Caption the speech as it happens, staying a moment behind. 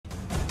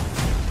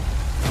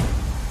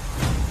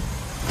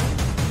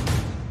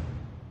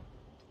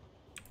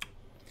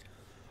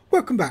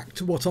welcome back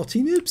to What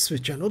Arty Noobs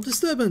with General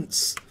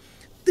Disturbance.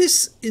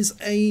 This is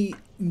a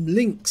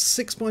Lynx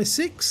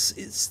 6x6.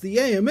 It's the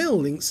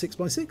AML Lynx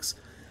 6x6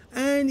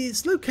 and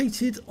it's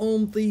located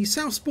on the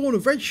south spawn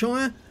of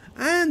Redshire,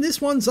 and this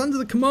one's under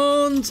the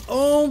command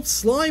of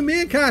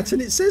SlyMeerkat,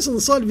 and it says on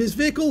the side of his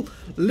vehicle,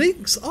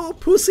 Lynx are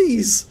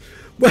pussies.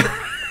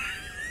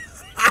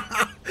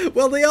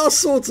 Well, they are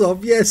sort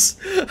of, yes.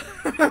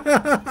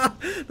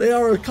 They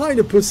are a kind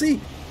of pussy.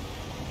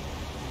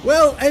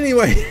 Well,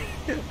 anyway.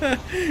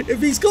 If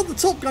he's got the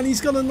top gun,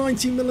 he's got a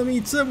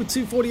 90mm with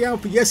 240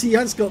 alpha. Yes, he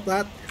has got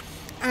that.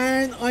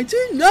 And I do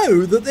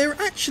know that there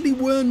actually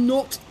were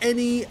not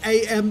any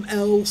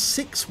AML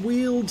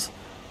 6-wheeled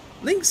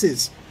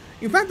Lynxes.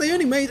 In fact, they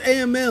only made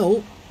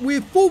AML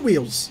with 4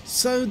 wheels.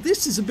 So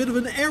this is a bit of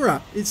an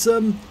error. It's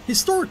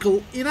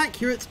historical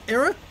inaccurate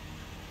error.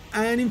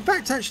 And in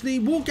fact, actually,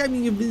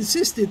 Wargaming have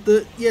insisted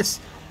that, yes,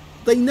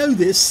 they know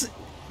this.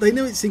 They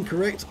know it's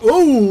incorrect.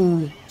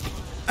 Oh!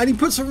 And he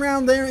puts a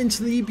round there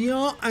into the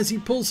EBR as he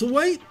pulls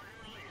away.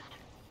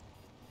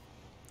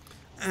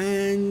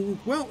 And,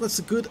 well, that's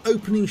a good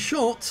opening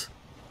shot.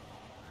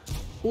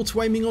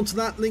 Auto-aiming onto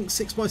that Lynx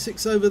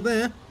 6x6 over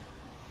there.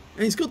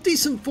 And he's got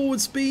decent forward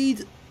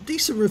speed,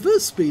 decent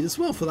reverse speed as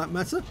well, for that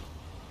matter.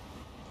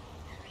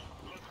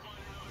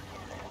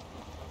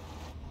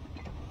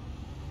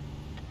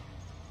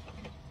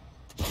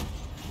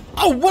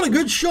 Oh, what a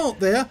good shot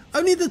there.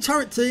 Only the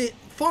turret to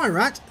fire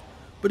at,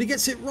 but he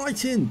gets it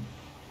right in.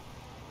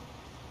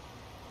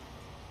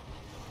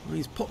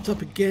 He's popped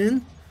up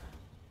again.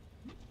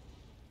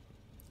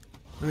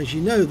 As you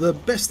know, the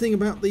best thing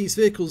about these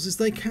vehicles is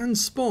they can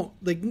spot.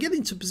 They can get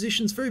into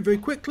positions very, very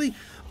quickly,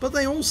 but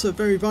they're also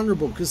very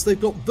vulnerable because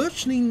they've got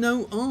virtually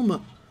no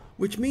armor,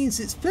 which means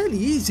it's fairly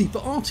easy for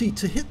Arty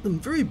to hit them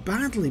very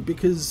badly,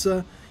 because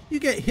you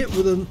get hit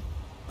with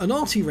an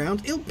Arty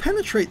round, it'll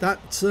penetrate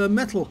that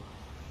metal.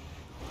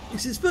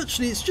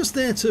 It's just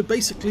there to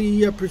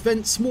basically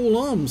prevent small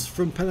arms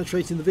from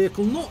penetrating the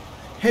vehicle, not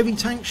heavy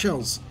tank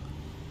shells.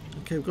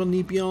 Okay, we've got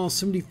an EBR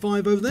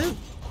 75 over there.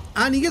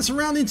 And he gets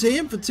around into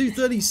him for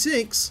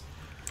 236.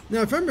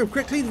 Now, if I remember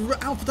correctly,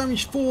 the alpha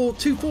damage for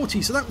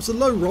 240, so that was a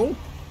low roll.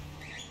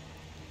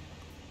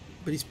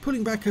 But he's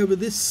pulling back over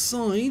this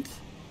side.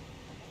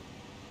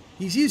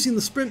 He's using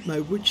the sprint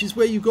mode, which is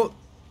where you've got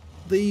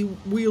the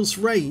wheels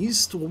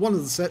raised, or one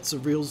of the sets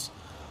of wheels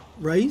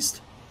raised.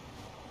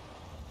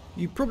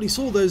 You probably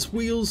saw those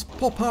wheels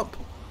pop up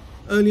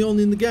early on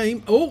in the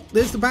game. Oh,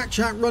 there's the back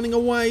chat running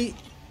away.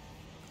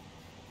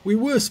 We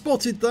were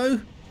spotted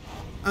though,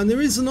 and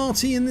there is an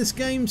Arty in this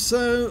game,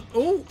 so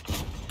oh,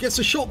 gets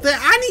a shot there,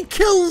 and he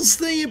kills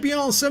the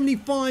EBR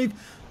 75.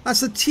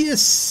 That's a tier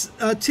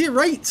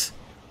 8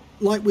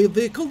 light wheel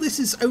vehicle. This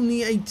is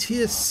only a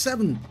tier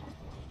 7,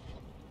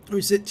 or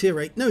is it tier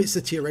 8? No, it's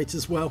a tier 8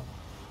 as well.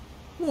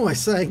 What am I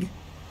saying?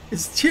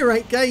 It's a tier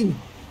 8 game.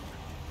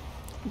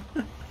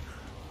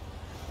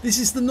 This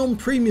is the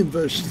non-premium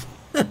version.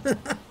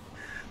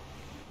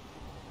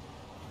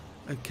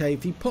 Okay,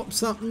 if he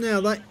pops up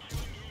now, that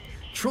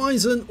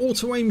tries an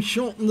auto-aim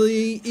shot on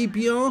the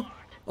EBR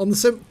on the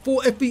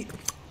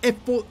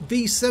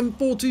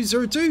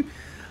FV74202.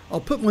 I'll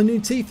put my new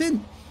teeth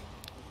in.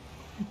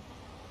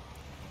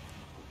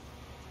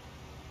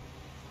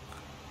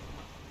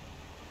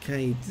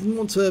 Okay, didn't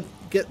want to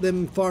get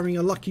them firing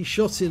a lucky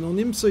shot in on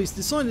him, so he's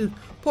decided to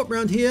pop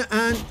round here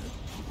and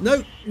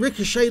no,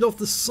 ricocheted off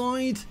the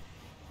side. He's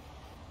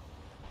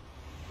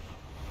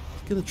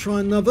going to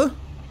try another.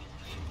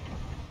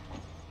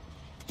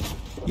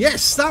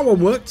 Yes, that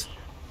one worked.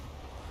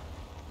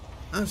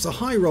 That's a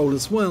high roll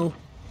as well.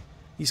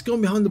 He's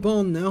gone behind the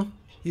barn now.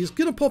 He's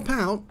going to pop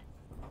out.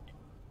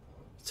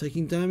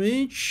 Taking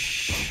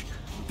damage.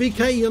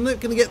 VK, you're not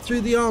going to get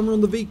through the armor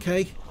on the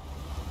VK.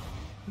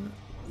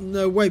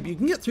 No way, but you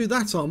can get through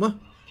that armor.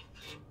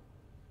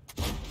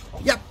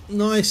 Yep,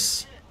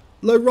 nice.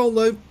 Low roll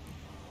though.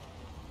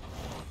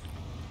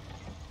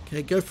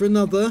 Okay, go for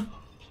another.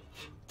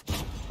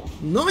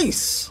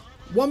 Nice.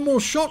 One more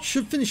shot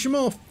should finish him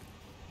off.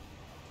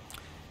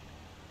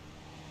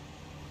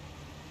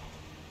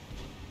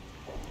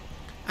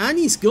 And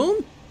he's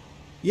gone.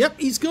 Yep,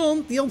 he's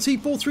gone. The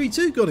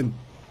LT432 got him.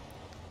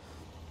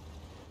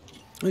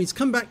 And he's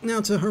come back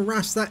now to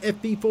harass that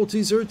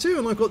FB4202,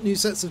 and I've got new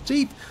sets of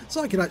teeth,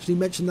 so I can actually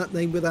mention that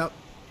name without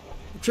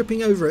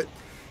tripping over it.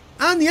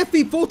 And the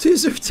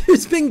FB4202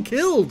 has been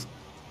killed.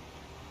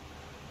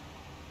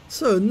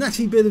 So, a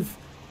natty bit of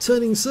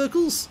turning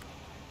circles.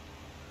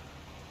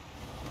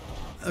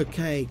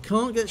 Okay,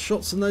 can't get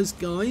shots on those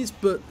guys,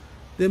 but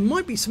there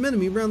might be some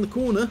enemy around the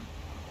corner.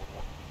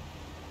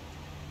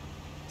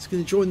 It's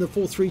going to join the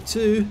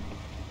 432.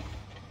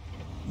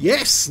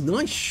 Yes,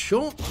 nice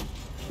shot.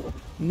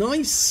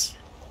 Nice.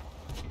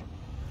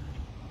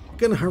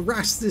 Going to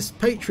harass this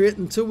Patriot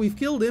until we've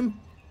killed him.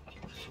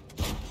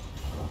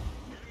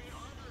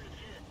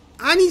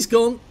 And he's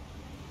gone.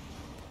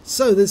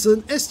 So there's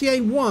an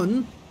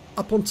SDA-1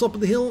 up on top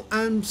of the hill,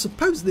 and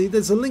supposedly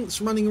there's a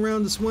Lynx running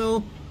around as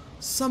well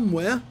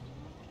somewhere.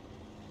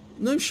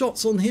 No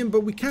shots on him,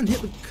 but we can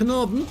hit the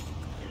Carnarvon.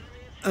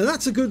 And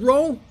that's a good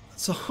roll.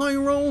 It's a high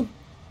roll,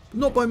 but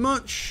not by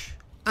much.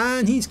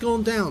 And he's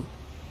gone down.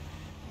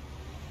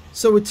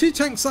 So with 2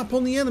 tanks up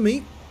on the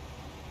enemy.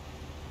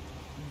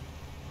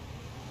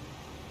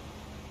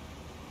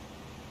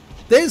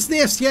 There's the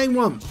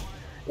STA-1.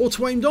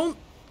 Auto aimed on.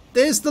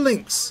 There's the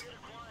Lynx.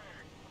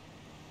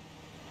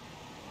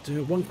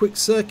 Do one quick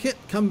circuit.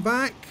 Come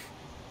back.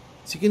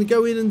 So you're going to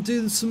go in and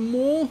do some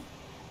more.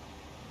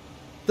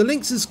 The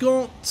Lynx has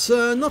got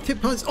not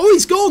hit points. Oh,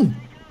 he's gone.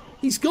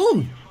 He's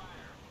gone.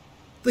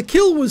 The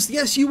kill was the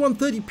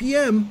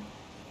SU-130PM.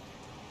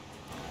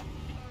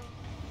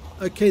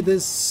 Okay,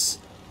 there's...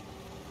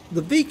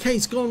 The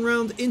VK's gone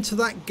round into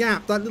that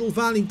gap, that little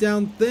valley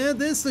down there.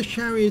 There's the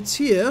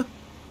Charioteer.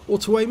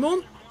 Auto aim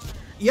on.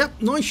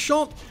 Yep, nice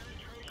shot.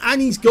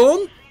 And he's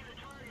gone.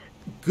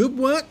 Good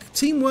work.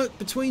 Teamwork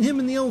between him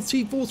and the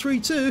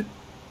LT-432.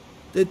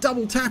 They're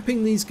double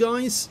tapping these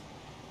guys.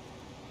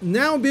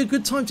 Now would be a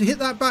good time to hit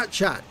that bat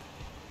chat.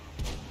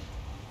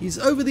 He's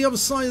over the other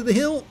side of the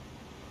hill.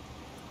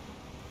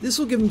 This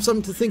will give him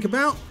something to think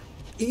about.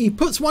 He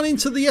puts one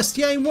into the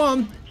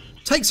STA-1.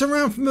 Takes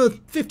around from a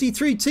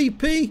 53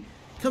 TP.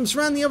 Comes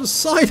around the other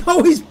side.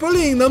 Oh, he's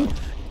bullying them.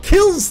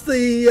 Kills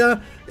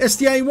the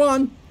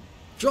STA-1.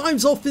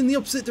 Drives off in the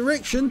opposite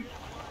direction.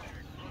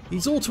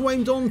 He's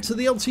auto-aimed on to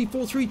the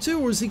LT-432,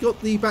 or has he got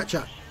the bat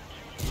chat?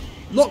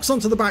 Locks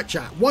onto the bat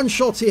chat. One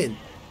shot in.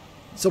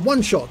 It's a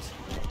one shot.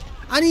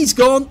 And he's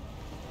gone.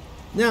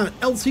 Now,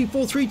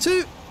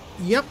 LT-432.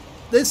 Yep,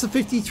 there's the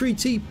 53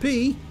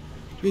 TP.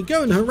 We can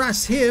go and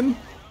harass him.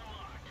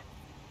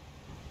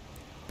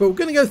 But we're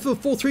going to go for the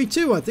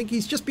 432. I think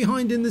he's just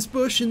behind in this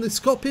bush, in this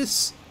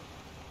coppice.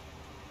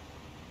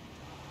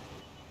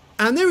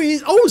 And there he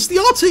is. Oh, it's the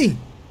Arty.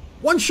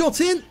 One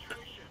shot in.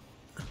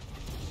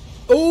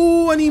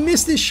 Oh, and he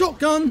missed his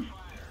shotgun.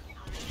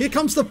 Here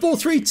comes the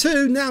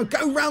 432. Now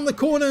go round the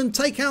corner and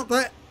take out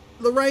that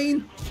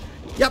Lorraine.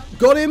 Yep,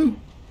 got him.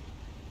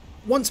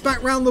 Once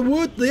back round the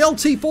wood. The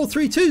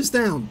LT-432's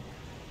down.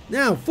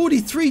 Now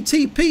 43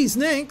 TP's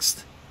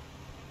next.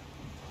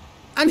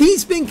 And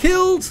he's been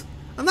killed.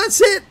 And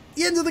that's it.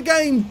 The end of the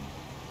game.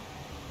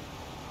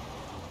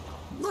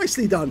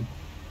 Nicely done.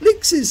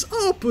 Lynxes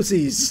are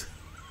pussies.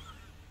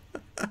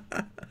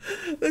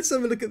 Let's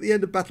have a look at the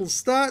end of battle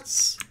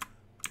stats.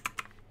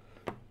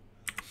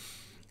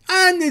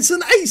 And it's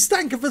an ace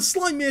tanker for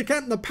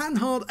SlyMeerkat and the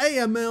Panhard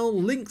AML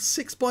Lynx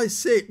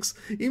 6x6.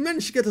 He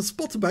managed to get a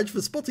spotter badge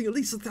for spotting at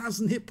least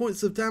 1,000 hit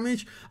points of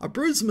damage, a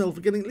bruiser medal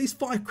for getting at least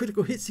 5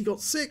 critical hits, he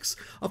got 6,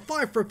 a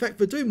 5 for effect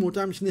for doing more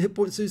damage than the hit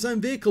points to his own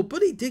vehicle,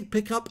 but he did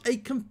pick up a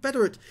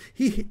Confederate.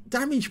 He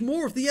damaged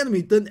more of the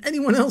enemy than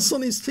anyone else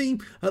on his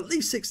team, at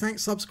least 6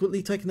 tanks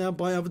subsequently taken out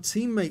by other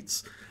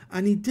teammates.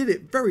 And he did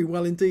it very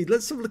well indeed.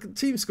 Let's have a look at the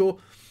team score.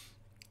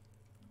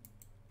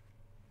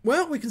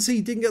 Well, we can see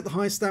he didn't get the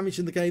highest damage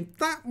in the game.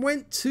 That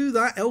went to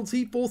that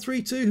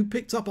LT-432 who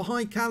picked up a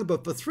high caliber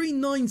for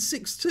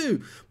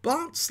 3962.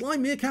 But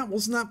SlyMeerkat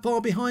wasn't that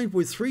far behind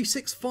with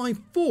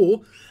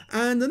 3654.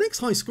 And the next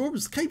high score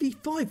was the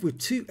KV5 with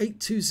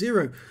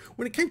 2820.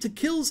 When it came to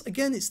kills,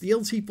 again, it's the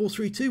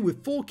LT-432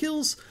 with 4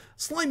 kills.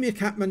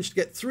 SlyMeerkat managed to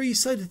get 3,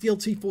 so did the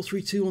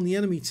LT-432 on the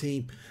enemy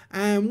team.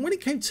 And when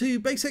it came to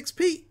base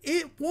XP,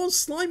 it was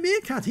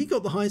SlyMeerkat. He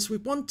got the highest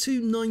with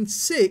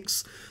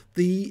 1296.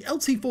 The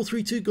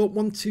LT-432 got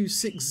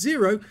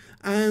 1260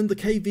 and the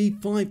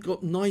KV5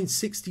 got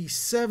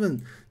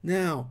 967.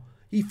 Now,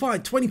 he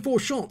fired 24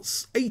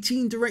 shots,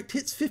 18 direct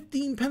hits,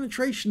 15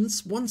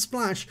 penetrations, 1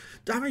 splash,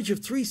 damage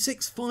of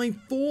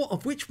 3654,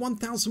 of which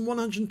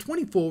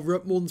 1,124 were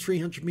up more than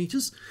 300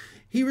 meters.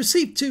 He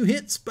received 2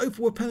 hits, both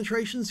were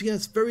penetrations.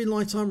 Yes, very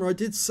light armor. I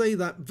did say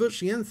that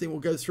virtually anything will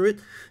go through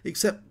it,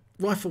 except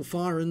rifle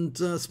fire and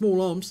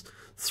small arms.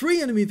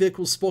 3 enemy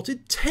vehicles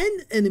spotted,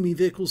 10 enemy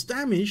vehicles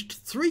damaged,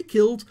 3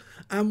 killed,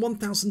 and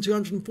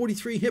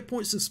 1,243 hit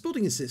points of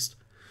spotting assist.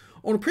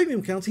 On a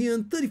premium count, he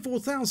earned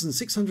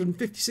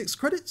 34,656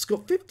 credits,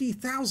 got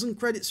 50,000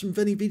 credits from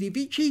Veni Vidi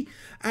Vici,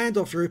 and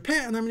after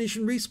repair and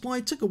ammunition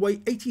resupply, took away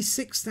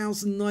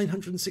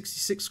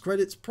 86,966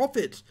 credits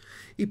profit.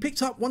 He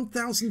picked up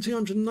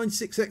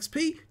 1,296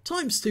 XP,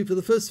 times 2 for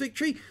the first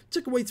victory,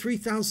 took away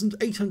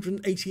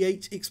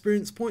 3,888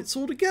 experience points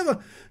altogether.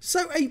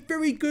 So a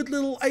very good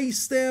little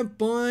ace there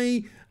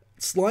by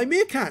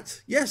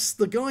SlyMeerkat. Yes,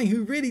 the guy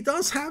who really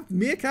does have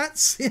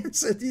meerkats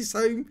at his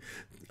home.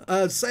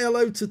 Say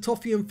hello to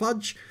Toffee and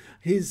Fudge,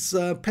 his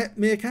pet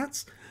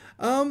meerkats.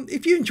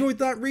 If you enjoyed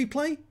that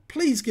replay,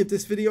 please give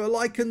this video a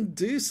like and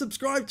do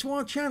subscribe to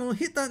our channel.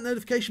 Hit that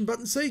notification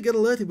button so you get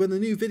alerted when a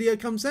new video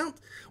comes out.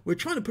 We're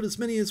trying to put as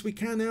many as we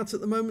can out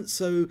at the moment,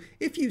 so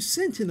if you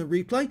sent in a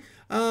replay,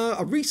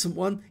 a recent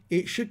one,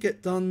 it should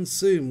get done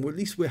soon. Or at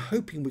least we're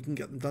hoping we can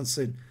get them done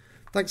soon.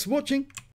 Thanks for watching.